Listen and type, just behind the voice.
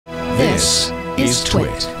This is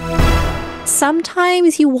TWiT.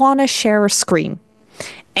 Sometimes you want to share a screen.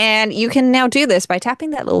 And you can now do this by tapping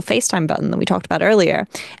that little FaceTime button that we talked about earlier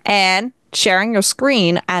and sharing your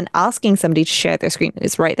screen and asking somebody to share their screen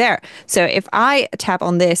is right there. So if I tap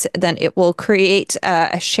on this, then it will create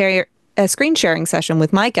a screen sharing session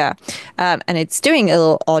with Mikah, and it's doing a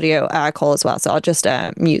little audio call as well. So I'll just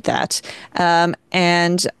mute that.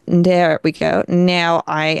 And there we go. Now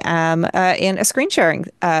I am in a screen sharing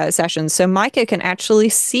session. So Mikah can actually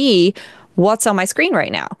see what's on my screen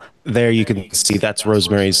right now. There you can see that's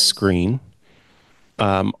Rosemary's screen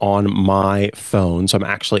on my phone. So I'm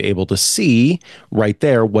actually able to see right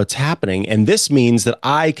there what's happening. And this means that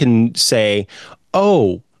I can say,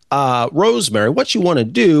 oh, Rosemary, what you want to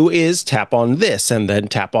do is tap on this and then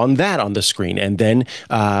tap on that on the screen and then,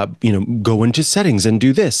 go into settings and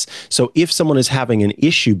do this. So if someone is having an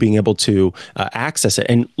issue being able to access it,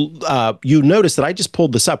 and you notice that I just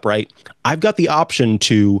pulled this up, right? I've got the option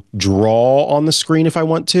to draw on the screen if I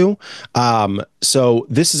want to. So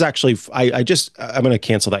this is actually, I'm going to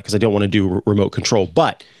cancel that because I don't want to do remote control,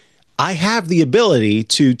 but I have the ability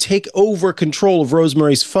to take over control of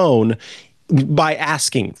Rosemary's phone by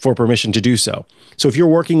asking for permission to do so. So if you're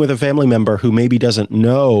working with a family member who maybe doesn't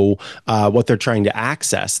know what they're trying to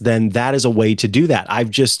access, then that is a way to do that. I've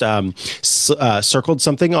just circled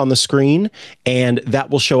something on the screen, and that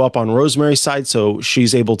will show up on Rosemary's side, so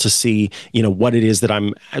she's able to see, what it is that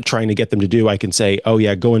I'm trying to get them to do. I can say, oh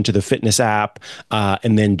yeah, go into the fitness app,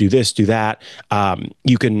 and then do this, do that.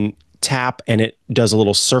 You can tap and it does a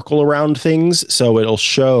little circle around things, so it'll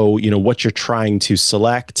show what you're trying to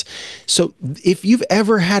select. So if you've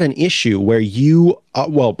ever had an issue where you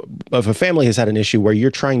if a family has had an issue where you're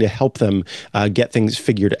trying to help them get things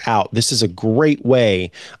figured out, this is a great way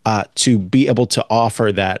to be able to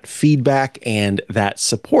offer that feedback and that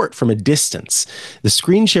support from a distance. The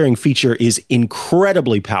screen sharing feature is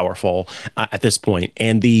incredibly powerful at this point,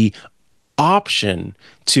 and the option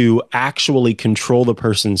to actually control the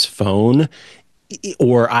person's phone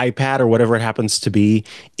or iPad or whatever it happens to be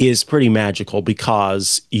is pretty magical,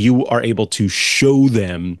 because you are able to show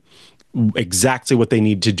them exactly what they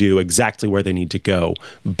need to do, exactly where they need to go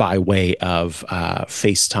by way of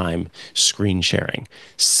FaceTime screen sharing.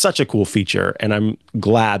 Such a cool feature, and I'm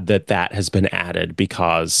glad that that has been added,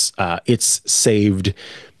 because it's saved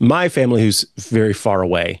my family, who's very far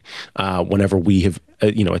away, whenever we have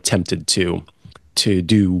attempted to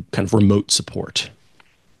do kind of remote support.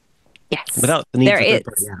 Yes. Without the need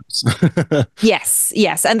for third-party apps.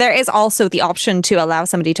 Yes. And there is also the option to allow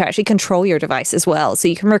somebody to actually control your device as well. So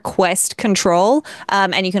you can request control,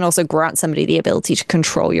 and you can also grant somebody the ability to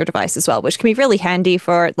control your device as well, which can be really handy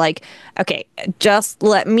for okay, just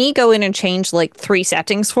let me go in and change 3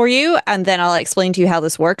 settings for you, and then I'll explain to you how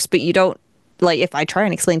this works, but you don't, if I try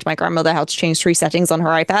and explain to my grandmother how to change 3 settings on her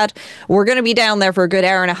iPad, we're going to be down there for a good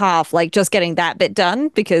hour and a half, just getting that bit done,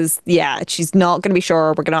 because, she's not going to be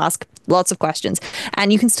sure. We're going to ask lots of questions.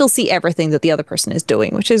 And you can still see everything that the other person is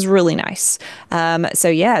doing, which is really nice.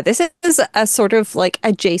 This is a sort of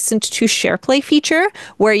adjacent to SharePlay feature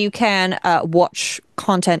where you can watch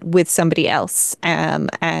content with somebody else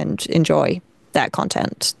and enjoy that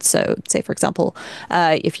content. So say, for example,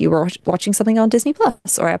 if you were watching something on Disney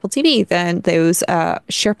Plus or Apple TV, then those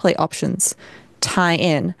SharePlay options tie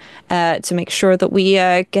in to make sure that we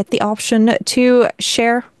get the option to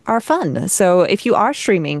share our fun. So if you are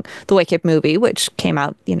streaming the Wicked movie, which came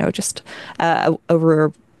out, just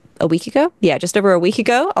over a week ago. Yeah, just over a week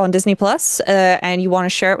ago on Disney Plus, and you want to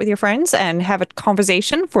share it with your friends and have a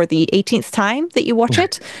conversation for the 18th time that you watch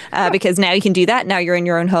it, because now you can do that. Now you're in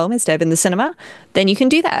your own home instead of in the cinema. Then you can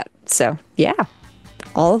do that. So yeah,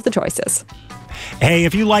 all of the choices. Hey,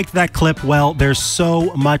 if you liked that clip, well, there's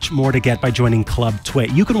so much more to get by joining Club TWiT.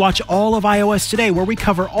 You can watch all of iOS Today, where we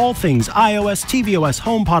cover all things iOS, tvOS,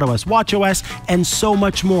 HomePodOS, watchOS, and so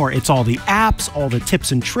much more. It's all the apps, all the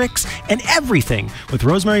tips and tricks, and everything with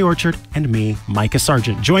Rosemary Orchard and me, Mikah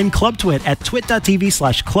Sargent. Join Club TWiT at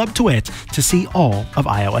twit.tv/clubtwit to see all of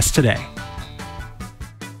iOS Today.